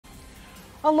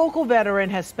A local veteran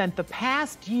has spent the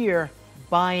past year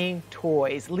buying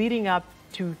toys leading up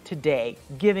to today,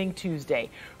 Giving Tuesday.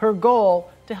 Her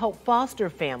goal to help foster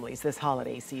families this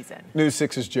holiday season. News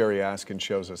 6's Jerry Askin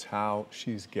shows us how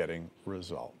she's getting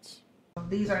results.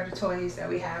 These are the toys that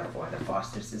we have for the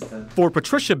foster system. For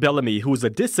Patricia Bellamy, who is a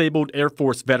disabled Air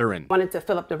Force veteran. I wanted to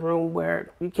fill up the room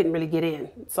where you couldn't really get in,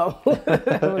 so.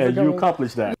 And you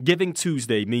accomplished that. Giving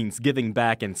Tuesday means giving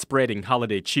back and spreading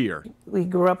holiday cheer. We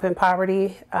grew up in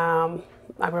poverty. I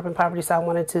grew up in poverty, so I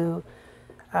wanted to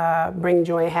bring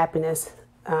joy and happiness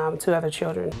to other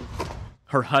children.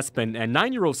 Her husband and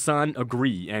 9-year-old son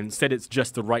agree and said it's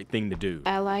just the right thing to do.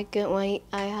 I like it when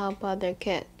I help other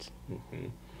kids.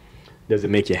 Does it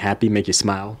make you happy, make you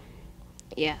smile?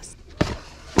 Yes.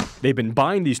 They've been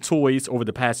buying these toys over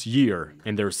the past year,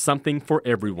 and there's something for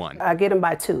everyone. I get them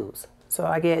by twos. So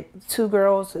I get 2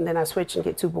 girls, and then I switch and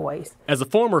get 2 boys. As a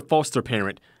former foster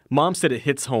parent, Mom said it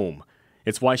hits home.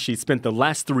 It's why she spent the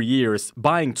last 3 years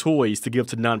buying toys to give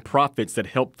to nonprofits that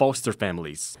help foster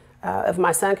families. If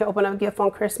my son can open up a gift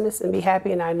on Christmas and be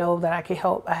happy, and I know that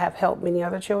I have helped many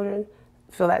other children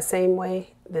feel that same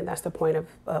way, then that's the point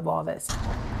of all this.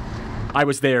 I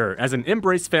was there as an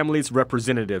Embrace Families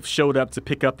representative showed up to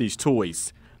pick up these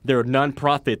toys. They're a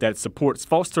nonprofit that supports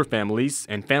foster families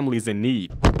and families in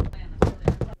need.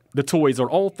 The toys are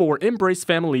all for Embrace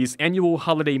Families' annual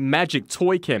holiday magic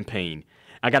toy campaign.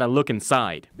 I got to look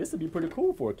inside. This would be pretty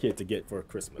cool for a kid to get for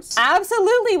Christmas.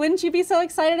 Absolutely. Wouldn't you be so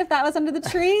excited if that was under the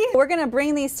tree? We're going to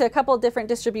bring these to a couple of different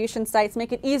distribution sites,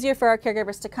 make it easier for our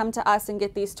caregivers to come to us and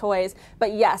get these toys.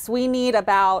 But yes, we need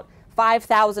about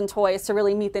 5,000 toys to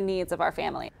really meet the needs of our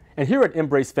family. And here at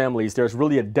Embrace Families, there's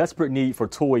really a desperate need for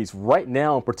toys right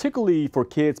now, particularly for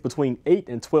kids between 8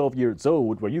 and 12 years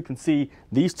old, where you can see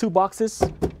these 2 boxes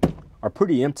are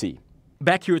pretty empty.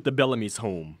 Back here at the Bellamy's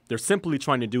home, they're simply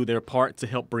trying to do their part to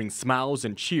help bring smiles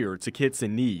and cheer to kids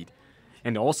in need,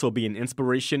 and also be an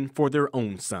inspiration for their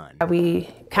own son. We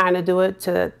kind of do it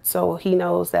so he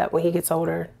knows that when he gets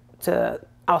older, to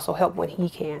also help when he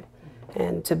can,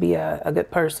 and to be a good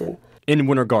person. In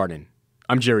Winter Garden,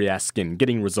 I'm Jerry Askin,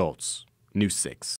 getting results, News 6.